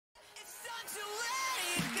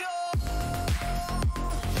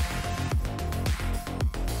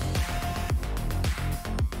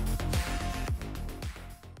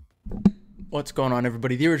What's going on,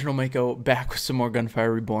 everybody? The original Mako back with some more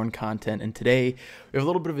Gunfire Reborn content, and today we have a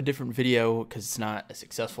little bit of a different video because it's not a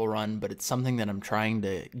successful run, but it's something that I'm trying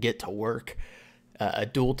to get to work. A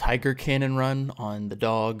dual Tiger Cannon run on the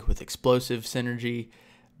dog with explosive synergy,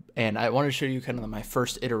 and I want to show you kind of my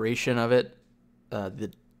first iteration of it.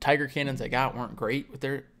 The Tiger Cannons I got weren't great with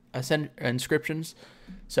their inscriptions,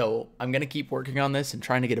 so I'm going to keep working on this and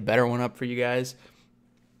trying to get a better one up for you guys.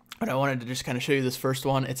 But I wanted to just kind of show you this first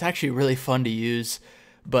one. It's actually really fun to use,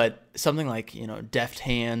 but something like, you know, deft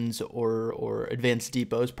hands or advanced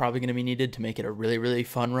depot is probably going to be needed to make it a really, really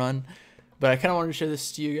fun run. But I kind of wanted to show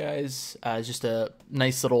this to you guys as just a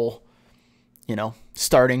nice little, you know,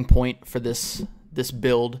 starting point for this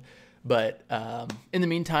build. But in the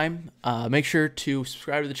meantime, make sure to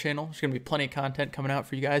subscribe to the channel. There's going to be plenty of content coming out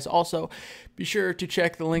for you guys. Also, be sure to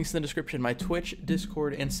check the links in the description. My Twitch,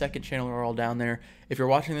 Discord, and second channel are all down there. If you're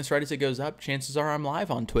watching this right as it goes up, chances are I'm live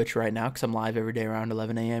on Twitch right now because I'm live every day around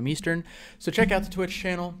 11 a.m. Eastern. So check out the Twitch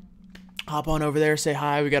channel. Hop on over there, say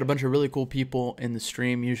hi. We got a bunch of really cool people in the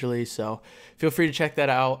stream usually, so feel free to check that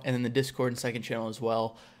out. And then the Discord and second channel as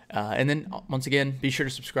well. And then, once again, be sure to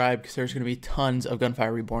subscribe because there's going to be tons of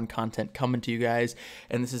Gunfire Reborn content coming to you guys.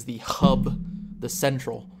 And this is the hub, the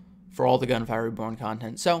central for all the Gunfire Reborn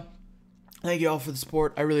content. So, thank you all for the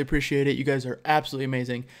support. I really appreciate it. You guys are absolutely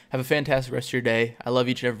amazing. Have a fantastic rest of your day. I love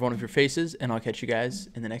each and every one of your faces, and I'll catch you guys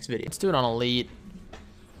in the next video. Let's do it on Elite.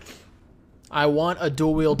 I want a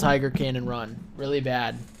dual-wheel Tiger Cannon run really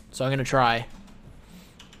bad, so I'm going to try.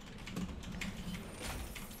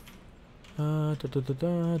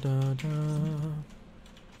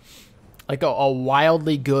 Like a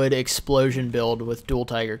wildly good explosion build with dual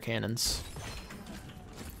Tiger Cannons.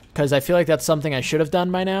 Because I feel like that's something I should have done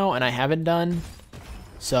by now, and I haven't done.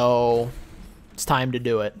 So, it's time to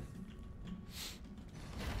do it.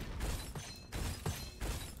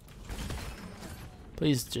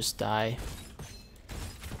 Please just die.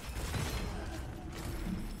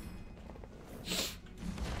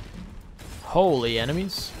 Holy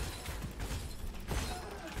enemies.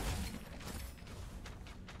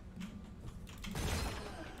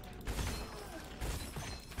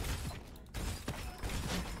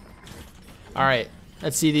 Alright,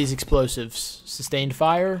 let's see these explosives. Sustained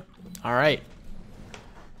fire. Alright.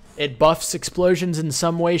 It buffs explosions in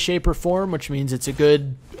some way, shape, or form, which means it's a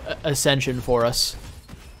good ascension for us.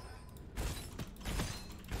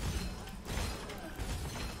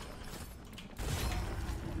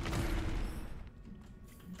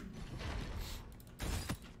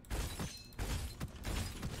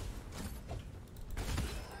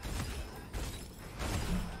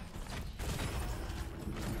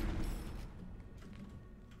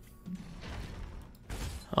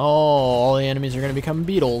 Oh, all the enemies are going to become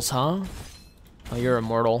beetles, huh? Oh, you're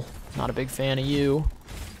immortal. Not a big fan of you.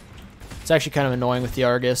 It's actually kind of annoying with the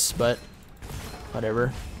Argus, but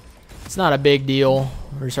whatever. It's not a big deal.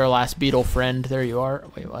 Where's our last beetle friend? There you are.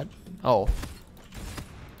 Wait, what? Oh.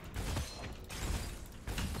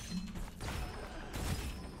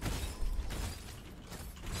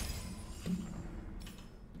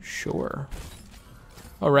 Sure.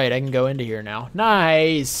 All right, I can go into here now.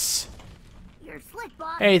 Nice!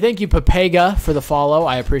 Hey, thank you, Papega, for the follow.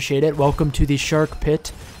 I appreciate it. Welcome to the Shark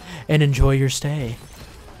Pit, and enjoy your stay.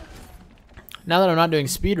 Now that I'm not doing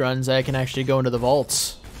speedruns, I can actually go into the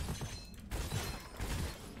vaults.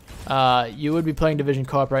 You would be playing Division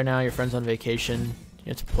Co-op right now. Your friend's on vacation. You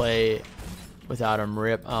have to play without him.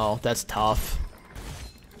 Rip. Oh, that's tough.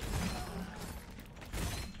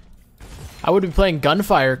 I would be playing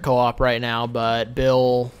Gunfire Co-op right now, but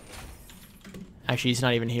Bill... Actually, he's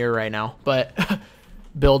not even here right now, but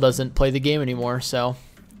Bill doesn't play the game anymore, so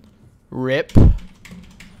rip.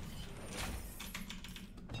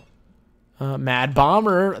 Mad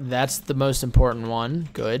Bomber, that's the most important one.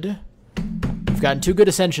 Good. We've gotten 2 good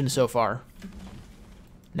ascensions so far.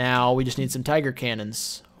 Now we just need some Tiger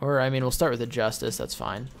Cannons. Or, I mean, we'll start with a Justice, that's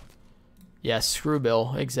fine. Yes, screw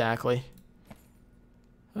Bill, exactly.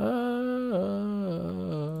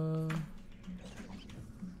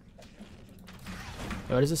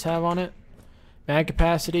 What does this have on it? Mag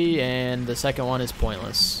capacity, and the second one is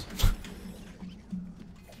pointless.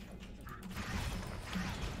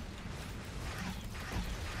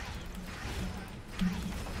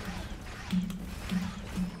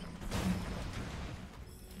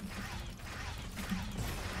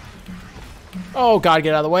 Oh god,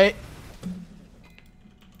 get out of the way.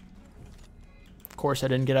 Of course I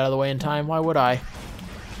didn't get out of the way in time. Why would I?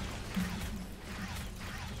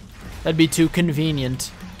 That'd be too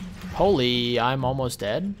convenient. Holy, I'm almost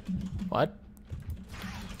dead? What?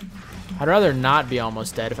 I'd rather not be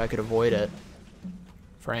almost dead if I could avoid it,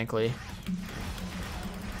 frankly.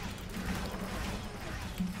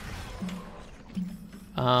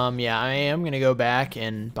 Yeah, I am gonna go back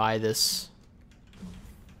and buy this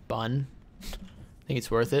bun. I think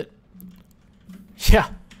it's worth it. Yeah,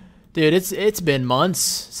 dude, it's been months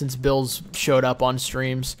since Bill's showed up on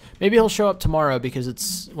streams. Maybe he'll show up tomorrow because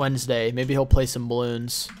it's Wednesday. Maybe he'll play some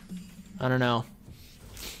balloons. I don't know.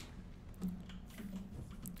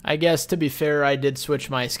 I guess, to be fair, I did switch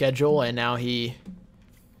my schedule, and now he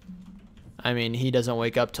doesn't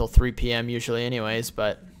wake up till 3 p.m. usually anyways,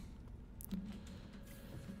 but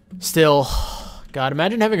still, God,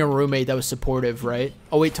 imagine having a roommate that was supportive, right?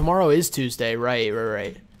 Oh, wait, tomorrow is Tuesday.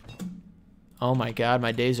 Right. Oh, my God,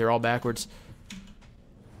 my days are all backwards.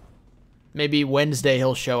 Maybe Wednesday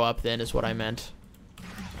he'll show up then is what I meant.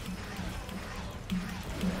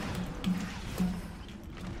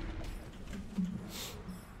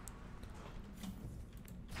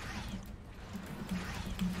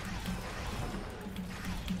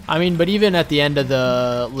 I mean, but even at the end of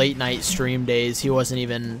the late night stream days, he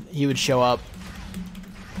would show up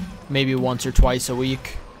maybe once or twice a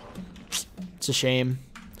week. It's a shame.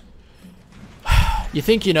 You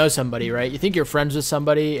think you know somebody, right? You think you're friends with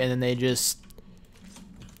somebody, and then they just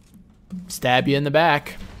stab you in the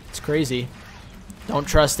back. It's crazy. Don't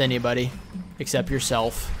trust anybody except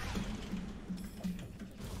yourself.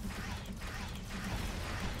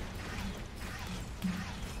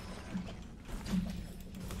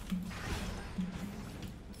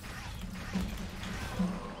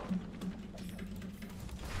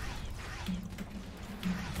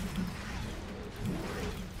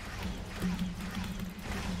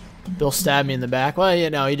 Bill stabbed me in the back. Well, you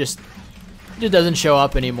know, he just doesn't show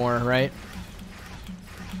up anymore, right?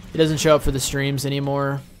 He doesn't show up for the streams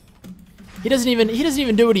anymore. He doesn't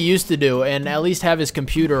even do what he used to do, and at least have his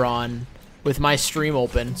computer on with my stream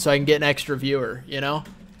open so I can get an extra viewer, you know?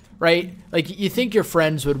 Right? Like, you think your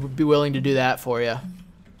friends would be willing to do that for you,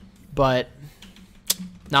 but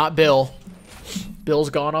not Bill. Bill's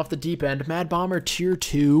gone off the deep end. Mad Bomber tier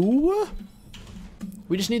 2.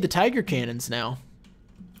 We just need the Tiger Cannons now.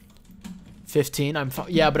 15.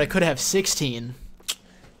 Yeah, but I could have 16,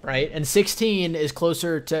 right? And 16 is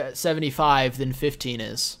closer to 75 than 15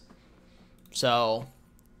 is. So,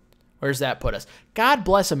 where's that put us? God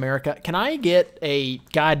bless America. Can I get a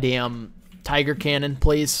goddamn Tiger Cannon,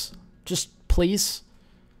 please? Just please.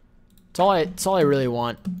 It's all I really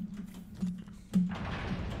want.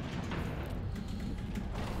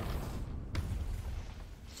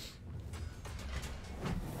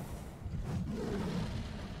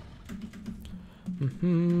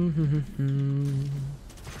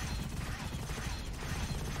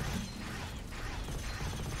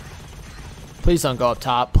 Please don't go up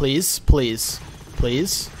top. Please.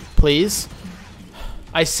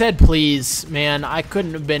 I said please, man. I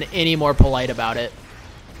couldn't have been any more polite about it.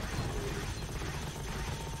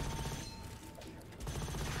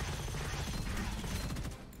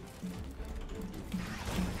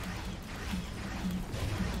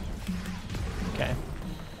 Okay.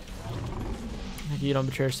 If you don't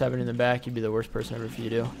betray stabbing in the back, you'd be the worst person ever if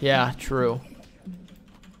you do. Yeah, true.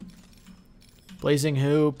 Blazing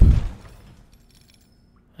Hoop.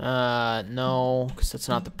 No, because that's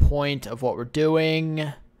not the point of what we're doing.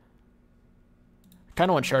 I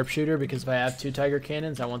kind of want Sharpshooter because if I have 2 Tiger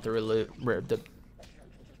Cannons, I want the reload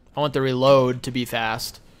to be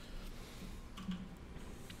fast.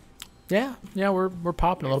 Yeah, we're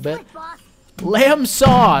popping a little bit. Lamb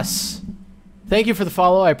Sauce. Thank you for the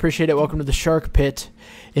follow. I appreciate it. Welcome to the Shark Pit.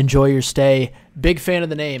 Enjoy your stay. Big fan of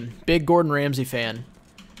the name. Big Gordon Ramsay fan.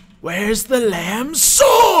 Where's the lamb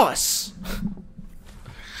sauce?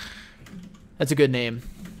 That's a good name.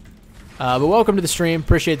 But welcome to the stream.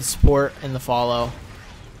 Appreciate the support and the follow.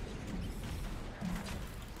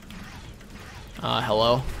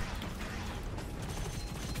 Hello.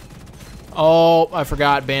 Oh, I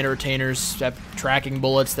forgot. Bandit Retainers have tracking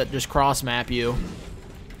bullets that just cross-map you.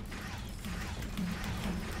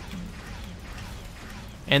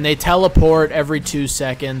 And they teleport every 2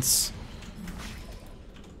 seconds.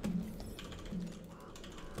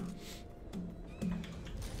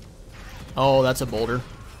 Oh, that's a boulder.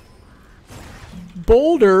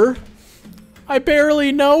 Boulder? I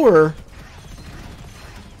barely know her.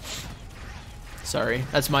 Sorry,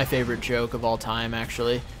 that's my favorite joke of all time,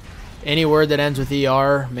 actually. Any word that ends with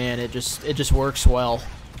ER, man, it just works well.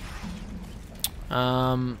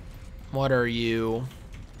 What are you?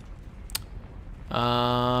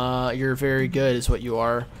 You're very good is what you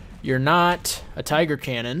are. You're not a Tiger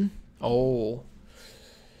Cannon. Oh.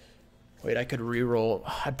 Wait, I could reroll.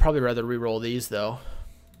 I'd probably rather reroll these, though.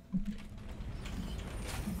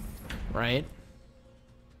 Right?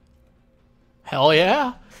 Hell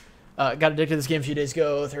yeah. Got addicted to this game a few days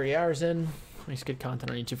ago. 30 hours in. Makes good content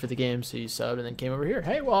on YouTube for the game, so you subbed and then came over here.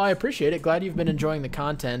 Hey, well, I appreciate it. Glad you've been enjoying the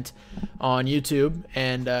content on YouTube,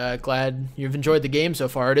 and glad you've enjoyed the game so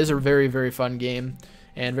far. It is a very, very fun game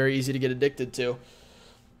and very easy to get addicted to.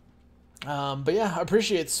 But yeah, I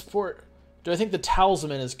appreciate the support. Do I think the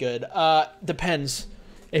Talisman is good? Depends.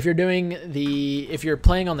 If you're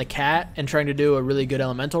playing on the cat and trying to do a really good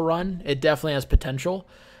elemental run, it definitely has potential.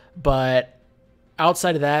 But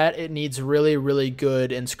outside of that, it needs really, really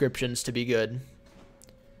good inscriptions to be good,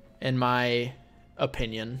 in my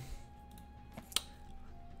opinion.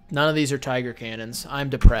 None of these are tiger cannons. I'm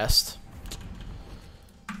depressed.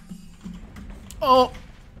 Oh!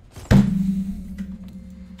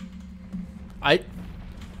 I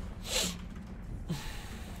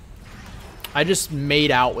just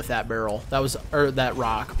made out with that barrel. That was, or that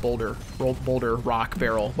rock, boulder, rock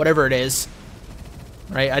barrel, whatever it is.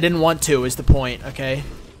 Right? I didn't want to, is the point, okay?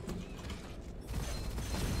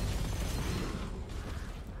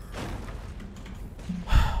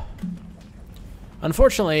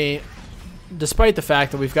 Unfortunately, despite the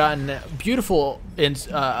fact that we've gotten beautiful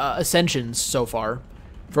ascensions so far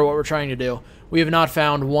for what we're trying to do, we have not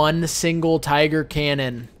found one single tiger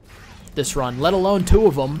cannon this run, let alone 2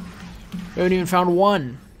 of them. We haven't even found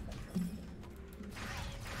one.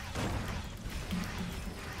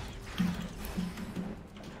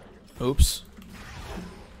 Oops.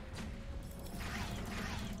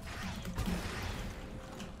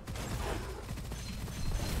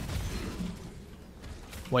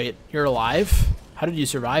 Wait, you're alive? How did you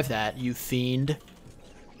survive that, you fiend?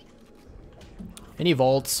 Any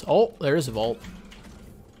vaults? Oh, there is a vault.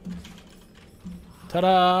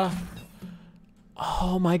 Ta-da!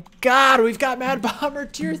 Oh my god, we've got Mad Bomber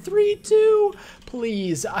tier 3 too!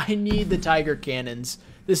 Please, I need the tiger cannons.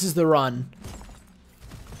 This is the run.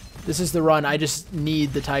 This is the run. I just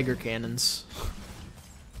need the tiger cannons.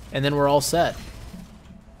 And then we're all set.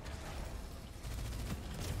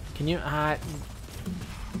 Can you...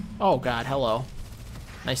 Oh god, hello.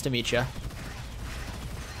 Nice to meet you.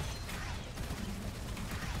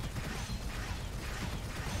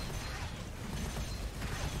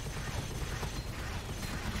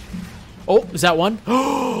 Oh, is that one?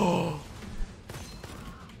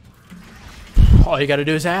 All you gotta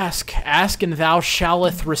do is ask. Ask and thou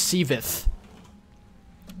shalleth receiveth.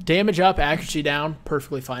 Damage up, accuracy down.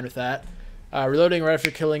 Perfectly fine with that. Reloading right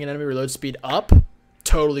after killing an enemy, reload speed up.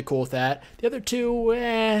 Totally cool with that. The other two,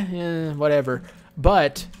 whatever.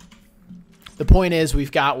 But the point is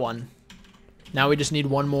we've got one. Now we just need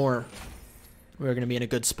one more. We're going to be in a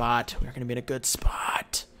good spot. We're going to be in a good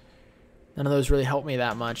spot. None of those really help me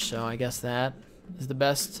that much, so I guess that is the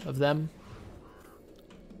best of them.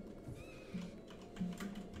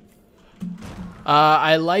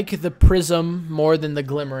 I like the Prism more than the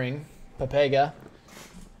Glimmering Papega,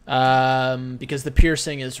 because the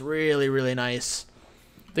piercing is really, really nice.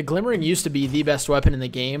 The Glimmering used to be the best weapon in the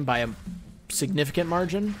game by a significant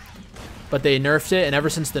margin, but they nerfed it, and ever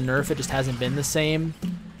since the nerf, it just hasn't been the same.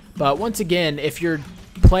 But once again, if you're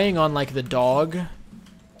playing on like the dog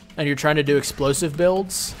and you're trying to do explosive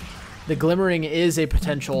builds, the Glimmering is a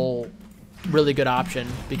potential really good option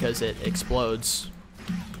because it explodes.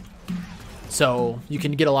 So you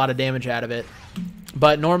can get a lot of damage out of it.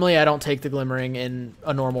 But normally I don't take the Glimmering in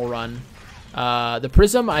a normal run. The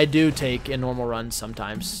Prism I do take in normal runs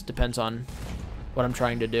sometimes. Depends on what I'm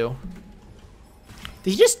trying to do.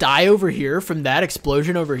 Did he just die over here from that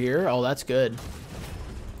explosion over here? Oh, that's good.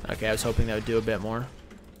 Okay, I was hoping that would do a bit more.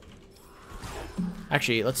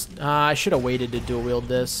 Actually, let's... I should have waited to dual wield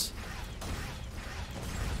this.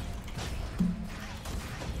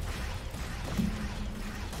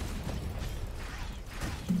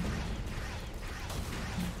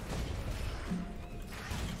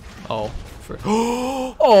 Oh.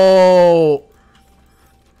 Oh!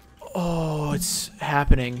 Oh, it's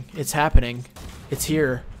happening. It's happening. It's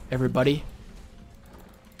here, everybody.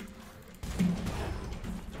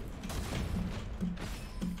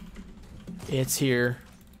 It's here.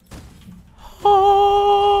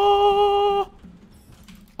 Oh!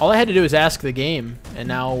 All I had to do was ask the game, and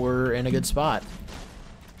now we're in a good spot.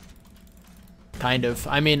 Kind of.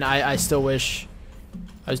 I mean, I still wish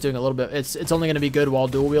I was doing a little bit. It's only going to be good while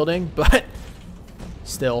dual wielding, but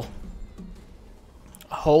still.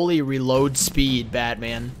 Holy reload speed,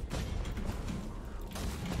 Batman.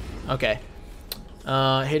 Okay.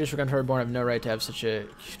 Haters for Gunfire Reborn have no right to have such a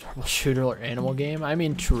horrible shooter or animal game. I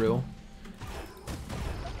mean, true.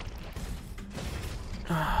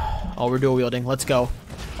 Oh, we're dual wielding. Let's go.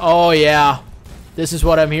 Oh, yeah. This is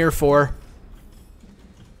what I'm here for.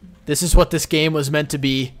 This is what this game was meant to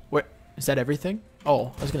be. Where is that everything?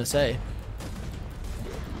 Oh, I was going to say.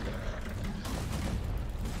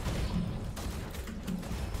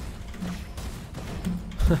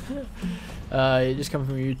 You just come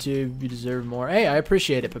from YouTube. You deserve more. Hey, I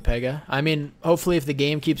appreciate it, Pepega. I mean, hopefully if the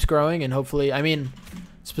game keeps growing, and hopefully, I mean,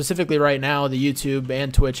 specifically right now, the YouTube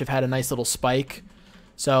and Twitch have had a nice little spike.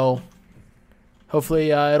 So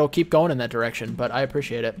hopefully it'll keep going in that direction, but I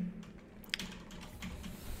appreciate it.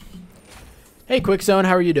 Hey, Quick Zone,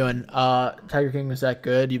 how are you doing? Tiger King, was that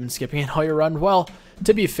good? You've been skipping it all your run? Well,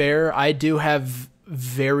 to be fair, I do have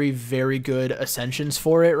very, very good ascensions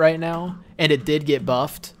for it right now, and it did get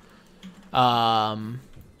buffed.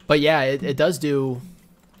 But yeah, it does do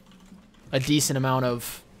a decent amount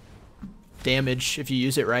of damage if you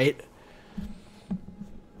use it right.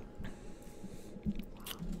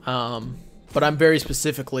 But I'm very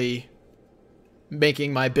specifically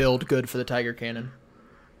making my build good for the Tiger Cannon.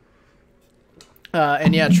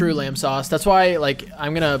 And yeah, true, lamb sauce. That's why, like,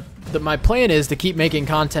 my plan is to keep making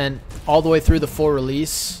content all the way through the full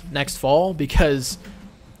release next fall, because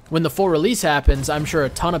when the full release happens, I'm sure a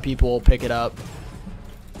ton of people will pick it up.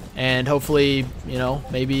 And hopefully, you know,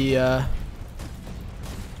 maybe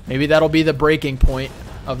that'll be the breaking point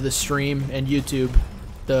of the stream and YouTube.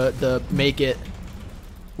 The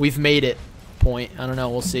we've made it point. I don't know,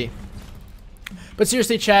 we'll see. But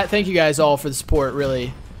seriously, chat, thank you guys all for the support,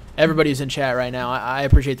 really. Everybody who's in chat right now, I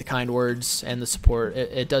appreciate the kind words and the support.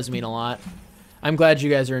 It does mean a lot. I'm glad you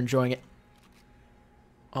guys are enjoying it.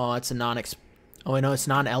 Oh, it's a oh, I know, it's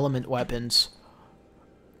non-element weapons.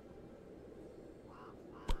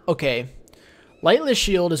 Okay. Lightless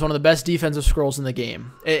Shield is one of the best defensive scrolls in the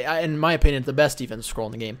game. In my opinion, it's the best defensive scroll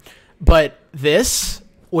in the game. But this,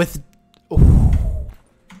 with...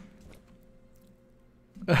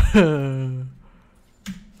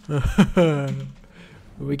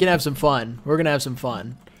 We can have some fun. We're going to have some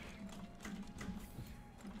fun.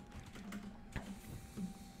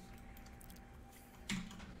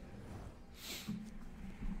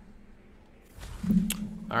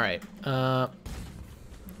 All right. Oh.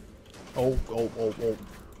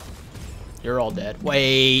 You're all dead.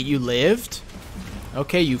 Wait, you lived?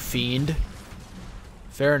 Okay, you fiend.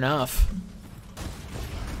 Fair enough.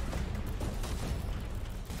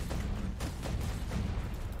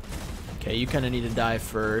 Okay, you kind of need to die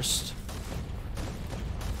first.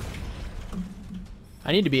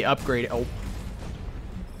 I need to be upgraded. Oh.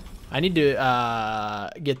 I need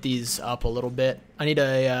to get these up a little bit. I need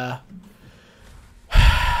a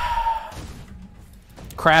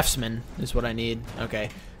craftsman is what I need.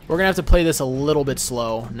 Okay. We're going to have to play this a little bit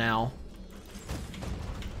slow now.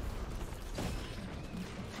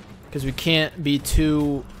 Because we can't be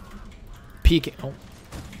too peeking. Oh.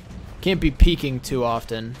 Can't be peeking too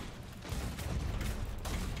often.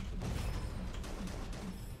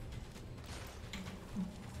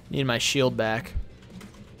 Need my shield back.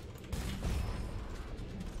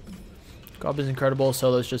 Gob is incredible.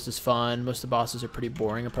 Solo's just as fun. Most of the bosses are pretty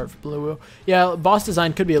boring apart from Blue Wheel. Yeah, boss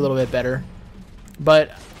design could be a little bit better.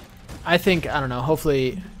 But I think, I don't know,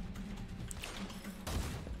 hopefully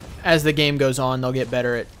as the game goes on, they'll get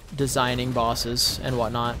better at designing bosses and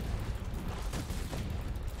whatnot.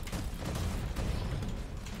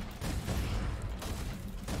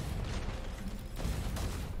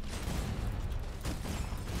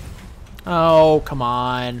 Oh, come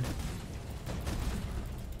on.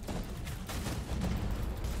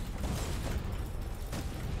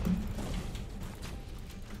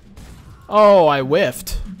 Oh, I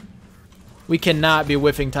whiffed. We cannot be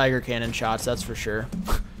whiffing Tiger Cannon shots, that's for sure.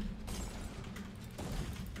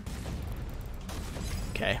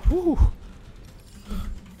 Okay. Whew.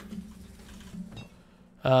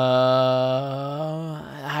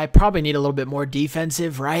 I probably need a little bit more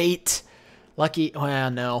defensive, right? Lucky.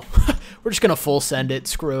 Well, no. We're just going to full send it.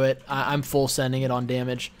 Screw it. I'm full sending it on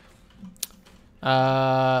damage.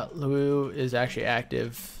 Lu is actually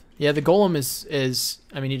active. Yeah, the golem is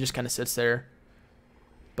I mean, he just kind of sits there.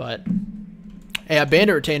 But, yeah,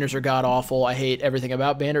 bandit retainers are god-awful. I hate everything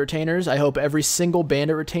about bandit retainers. I hope every single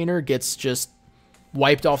bandit retainer gets just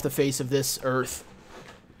wiped off the face of this earth.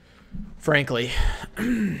 Frankly.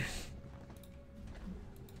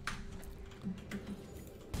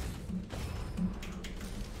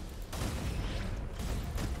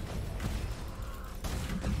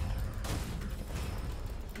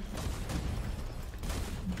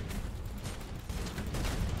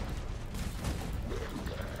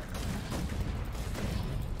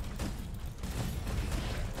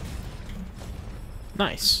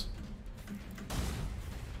 Nice.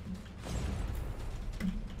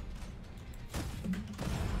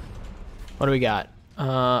 What do we got?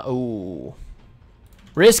 Ooh.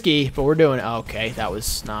 Risky, but we're doing it. Okay, that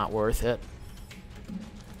was not worth it.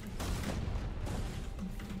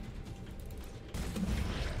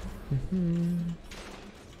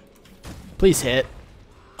 Please hit.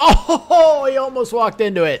 Oh, he almost walked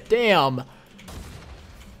into it. Damn.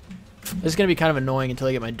 This is going to be kind of annoying until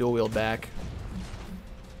I get my dual wield back.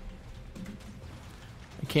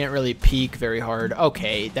 I can't really peek very hard.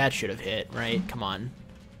 Okay, that should have hit, right? Come on.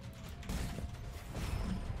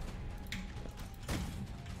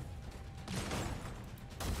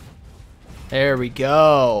 There we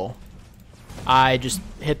go. I just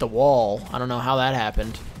hit the wall. I don't know how that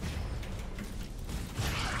happened.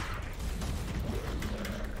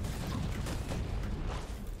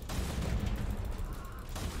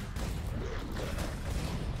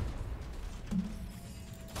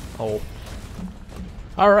 Oh.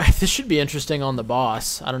 Alright, this should be interesting on the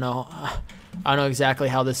boss. I don't know. I don't know exactly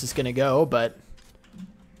how this is going to go, but...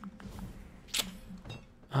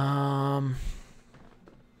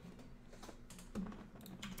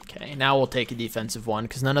 Okay, now we'll take a defensive one,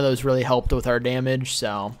 because none of those really helped with our damage,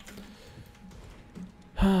 so...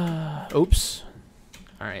 Oops.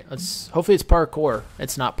 Alright, let's... Hopefully it's parkour.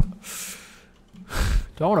 It's not... Do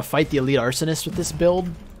I want to fight the Elite Arsonist with this build?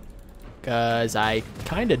 Because I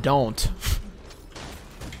kind of don't. If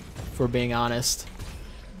we're being honest.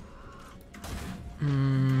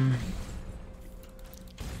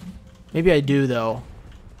 Maybe I do, though.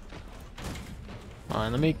 Hold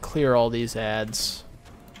on, let me clear all these ads.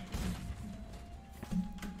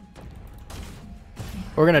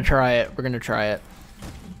 We're going to try it. We're going to try it.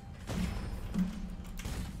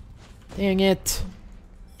 Dang it.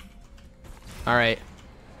 Alright.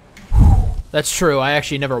 That's true. I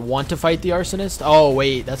actually never want to fight the Arsonist. Oh,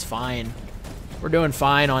 wait. That's fine. We're doing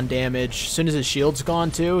fine on damage. As soon as his shield's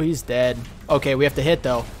gone, too, he's dead. Okay, we have to hit,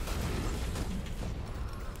 though.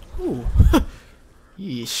 Ooh.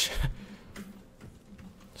 Yeesh.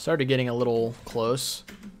 Started getting a little close.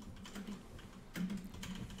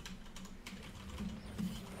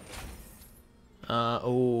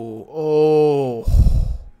 Oh.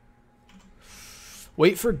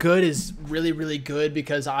 Wait for good is really, really good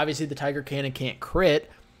because obviously the Tiger Cannon can't crit.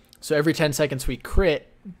 So every 10 seconds we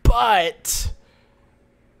crit, but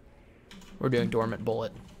we're doing Dormant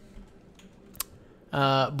Bullet.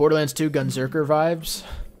 Borderlands 2 Gunzerker vibes.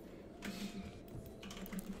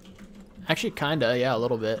 Actually, kinda, yeah, a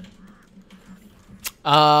little bit.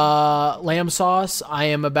 Lamb sauce, I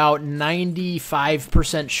am about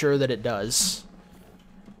 95% sure that it does.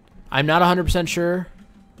 I'm not 100% sure,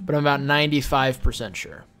 but I'm about 95%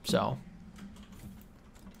 sure, so.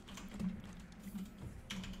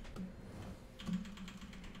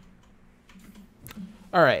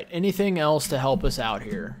 Alright, anything else to help us out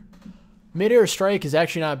here? Mid-air strike is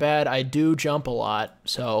actually not bad. I do jump a lot,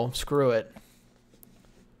 so screw it.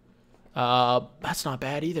 That's not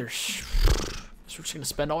bad either. So we're just going to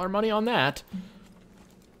spend all our money on that.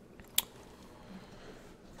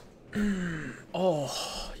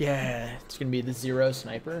 Oh, yeah. It's going to be the Zero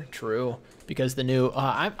Sniper. True. Because the new...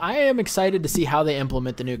 I am excited to see how they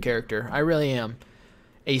implement the new character. I really am.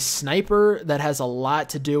 A sniper that has a lot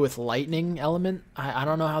to do with lightning element. I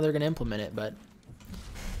don't know how they're going to implement it, but...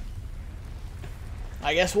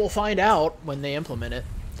 I guess we'll find out when they implement it.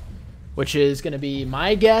 Which is going to be,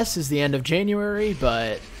 my guess, is the end of January,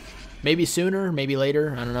 but maybe sooner, maybe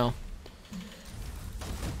later. I don't know.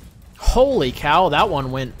 Holy cow, that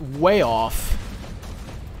one went way off.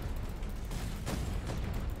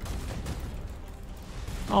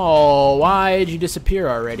 Oh, why'd you disappear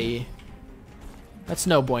already? That's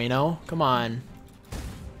no bueno. Come on.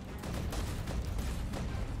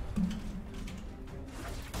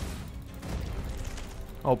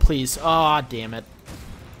 Oh, please. Aw, damn it.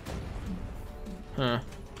 Huh.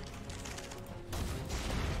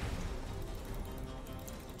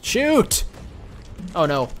 Shoot! Oh,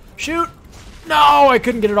 no. Shoot! No, I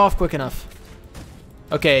couldn't get it off quick enough.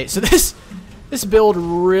 Okay, so this build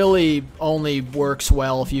really only works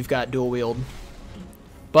well if you've got dual wield.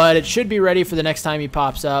 But it should be ready for the next time he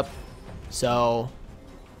pops up. So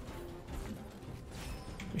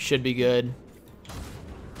we should be good.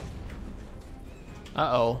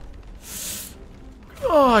 Uh-oh.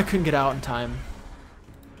 Oh, I couldn't get out in time.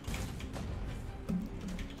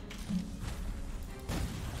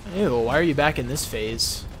 Ew, why are you back in this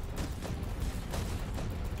phase?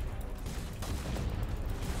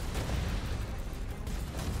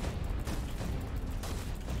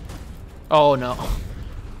 Oh, no.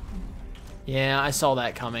 Yeah, I saw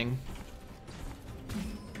that coming.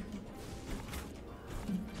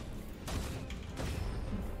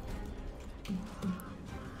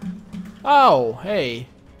 Oh, hey.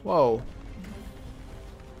 Whoa.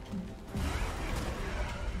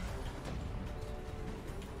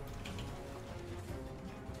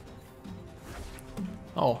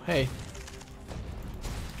 Oh, hey.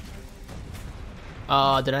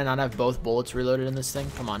 Did I not have both bullets reloaded in this thing?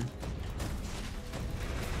 Come on.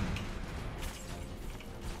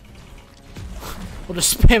 We'll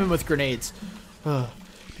just spam him with grenades. It'd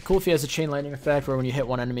be cool if he has a chain lightning effect where when you hit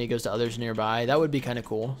one enemy, it goes to others nearby. That would be kind of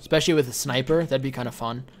cool. Especially with a sniper. That'd be kind of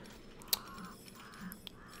fun.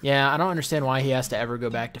 Yeah, I don't understand why he has to ever go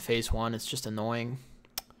back to phase 1. It's just annoying.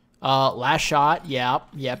 Last shot.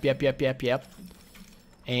 Yep.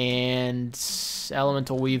 And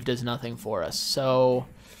Elemental Weave does nothing for us. So,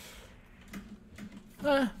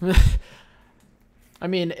 I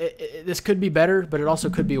mean, this could be better, but it also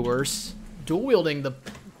could be worse. Dual wielding the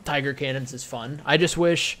Tiger Cannons is fun. I just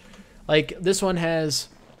wish, like, this one has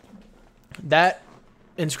that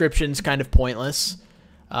inscription's kind of pointless.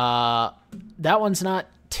 That one's not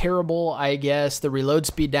terrible, I guess. The reload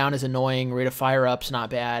speed down is annoying. Rate of fire up's not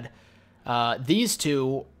bad. These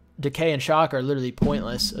two, Decay and Shock, are literally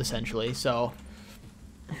pointless, essentially. So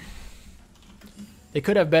they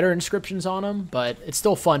could have better inscriptions on them, but it's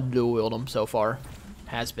still fun to dual wield them so far.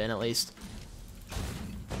 Has been, at least.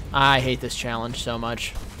 I hate this challenge so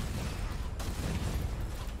much.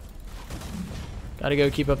 Gotta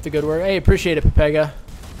go keep up the good work. Hey, appreciate it, Pepega.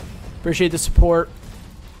 Appreciate the support.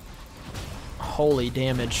 Holy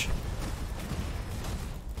damage.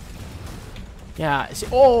 Yeah, see,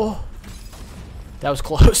 oh! That was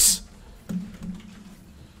close.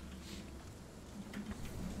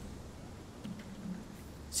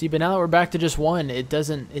 See, but now that we're back to just one, it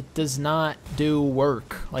does not do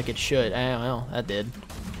work like it should. Well, that did.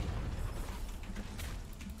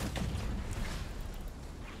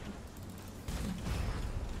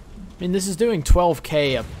 I mean, this is doing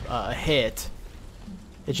 12k a hit.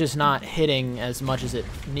 It's just not hitting as much as it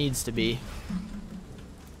needs to be.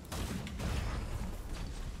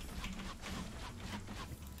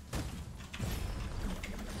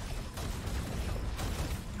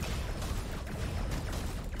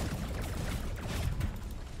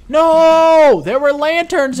 No! There were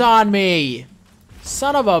lanterns on me!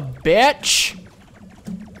 Son of a bitch!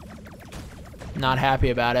 Not happy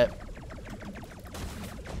about it.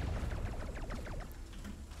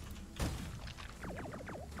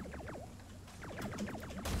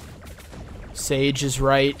 Sage is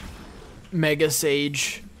right. Mega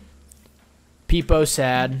Sage. Peepo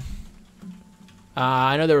sad.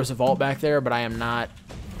 I know there was a vault back there, but I am not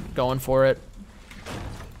going for it.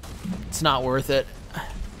 It's not worth it.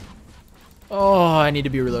 Oh, I need to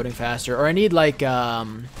be reloading faster. Or I need, like,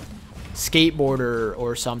 skateboarder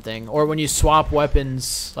or something. Or when you swap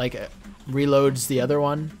weapons, like, reloads the other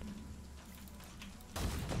one.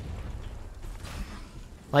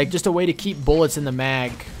 Like, just a way to keep bullets in the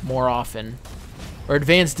mag more often. Or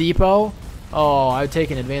Advanced Depot. Oh, I would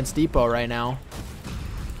take an Advanced Depot right now.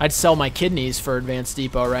 I'd sell my kidneys for Advanced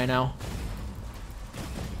Depot right now.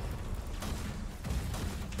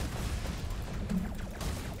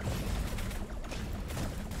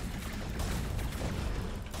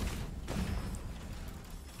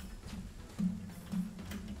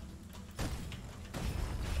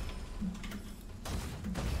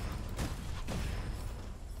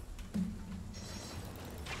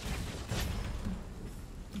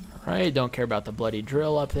 Right, don't care about the bloody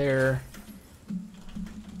drill up there.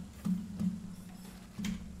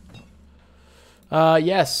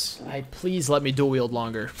 Yes, please let me dual wield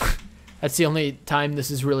longer. That's the only time this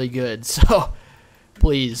is really good, so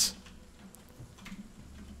please.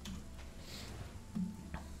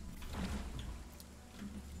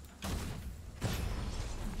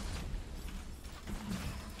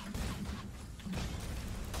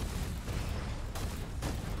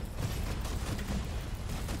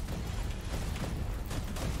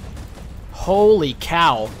 Holy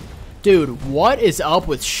cow. Dude, what is up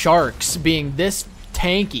with sharks being this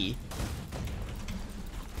tanky?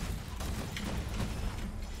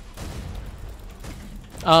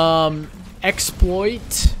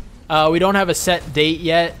 Exploit. We don't have a set date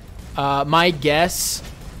yet. My guess,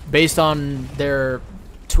 based on their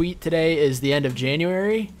tweet today, is the end of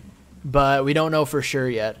January, but we don't know for sure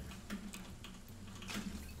yet.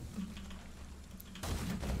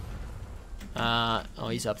 Oh,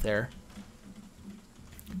 he's up there.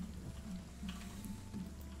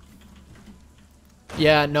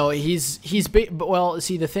 Yeah, no, well,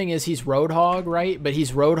 see, the thing is, he's Roadhog, right? But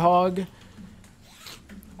he's Roadhog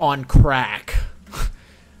on crack.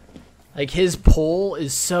 Like, his pull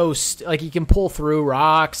is so, like, he can pull through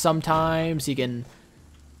rocks sometimes. He can,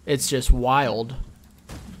 it's just wild.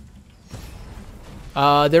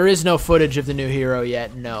 There is no footage of the new hero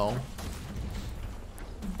yet, no.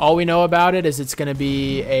 All we know about it is it's going to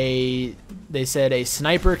be they said a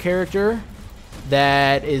sniper character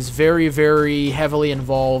that is very, very heavily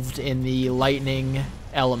involved in the lightning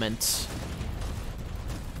element.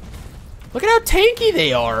 Look at how tanky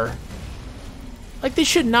they are. Like, they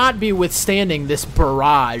should not be withstanding this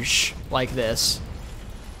barrage like this.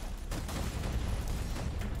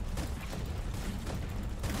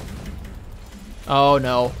 Oh,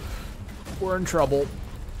 no. We're in trouble.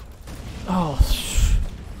 Oh,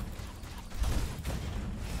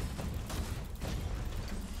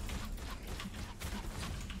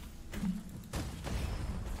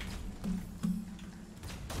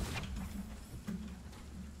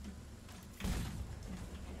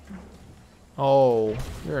 oh,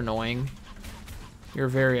 you're annoying. You're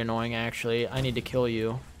very annoying, actually. I need to kill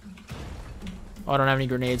you. Oh, I don't have any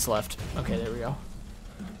grenades left. Okay, there we go.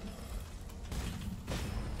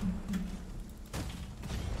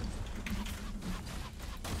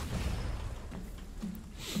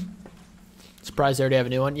 Surprised I already have a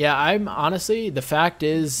new one. Yeah, I'm honestly, the fact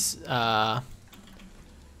is, the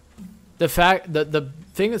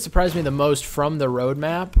thing that surprised me the most from the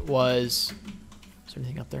roadmap was, is there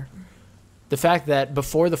anything up there? The fact that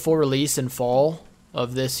before the full release in fall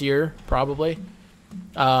of this year, probably,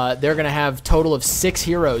 they're going to have a total of 6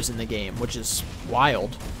 heroes in the game, which is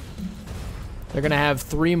wild. They're going to have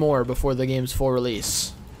 3 more before the game's full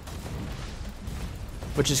release,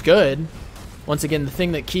 which is good. Once again, the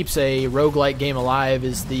thing that keeps a roguelike game alive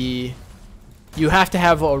is you have to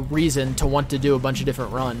have a reason to want to do a bunch of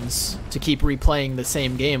different runs to keep replaying the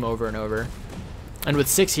same game over and over. And with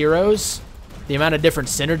 6 heroes, the amount of different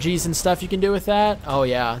synergies and stuff you can do with that, oh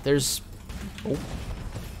yeah, there's going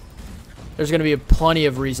to be plenty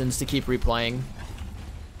of reasons to keep replaying.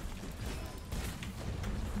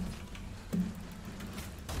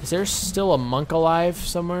 Is there still a monk alive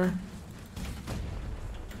somewhere?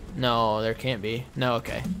 No, there can't be. No,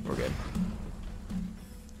 okay, we're good.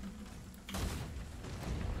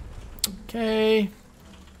 Okay,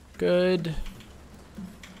 good.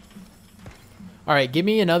 All right, give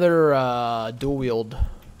me another dual wield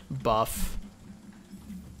buff,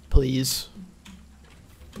 please.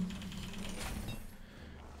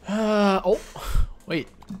 Oh, wait,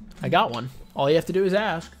 I got one. All you have to do is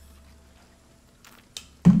ask.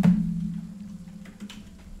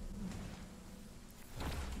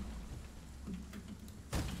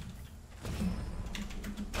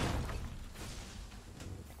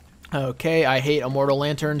 Okay, I hate immortal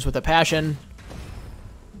lanterns with a passion.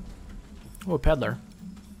 Oh, a peddler.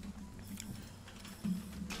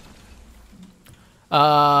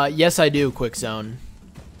 Yes, I do, Quick Zone.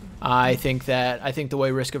 I think the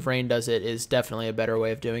way Risk of Rain does it is definitely a better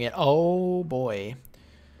way of doing it. Oh boy.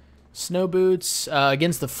 Snow boots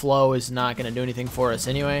against the flow is not going to do anything for us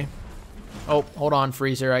anyway. Oh, hold on,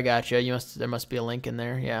 Freezer, I got you. There must be a link in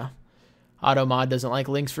there. Yeah. Automod doesn't like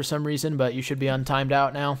links for some reason, but you should be untimed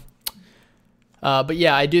out now. But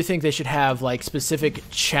yeah, I do think they should have like specific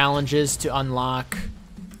challenges to unlock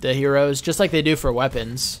the heroes, just like they do for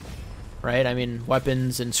weapons, right? I mean,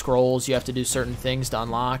 weapons and scrolls, you have to do certain things to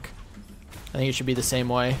unlock. I think it should be the same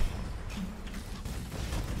way.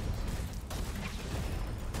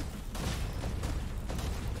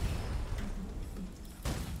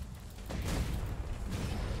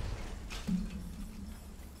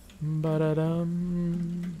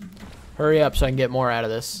 Ba-da-dum. Hurry up so I can get more out of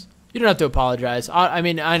this. You don't have to apologize. I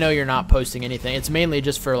mean, I know you're not posting anything. It's mainly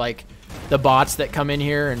just for, like, the bots that come in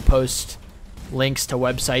here and post links to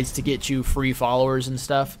websites to get you free followers and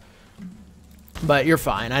stuff. But you're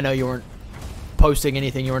fine. I know you weren't posting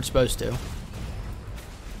anything you weren't supposed to.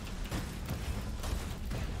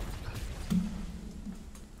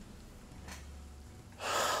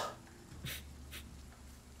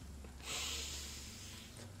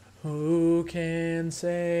 Who can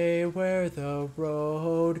say where the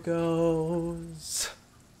road goes?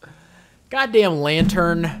 Goddamn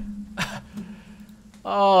lantern.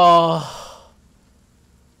 Oh.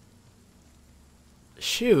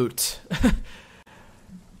 Shoot.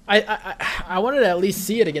 I wanted to at least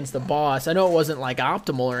see it against the boss. I know it wasn't like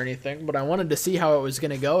optimal or anything, but I wanted to see how it was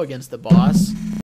going to go against the boss.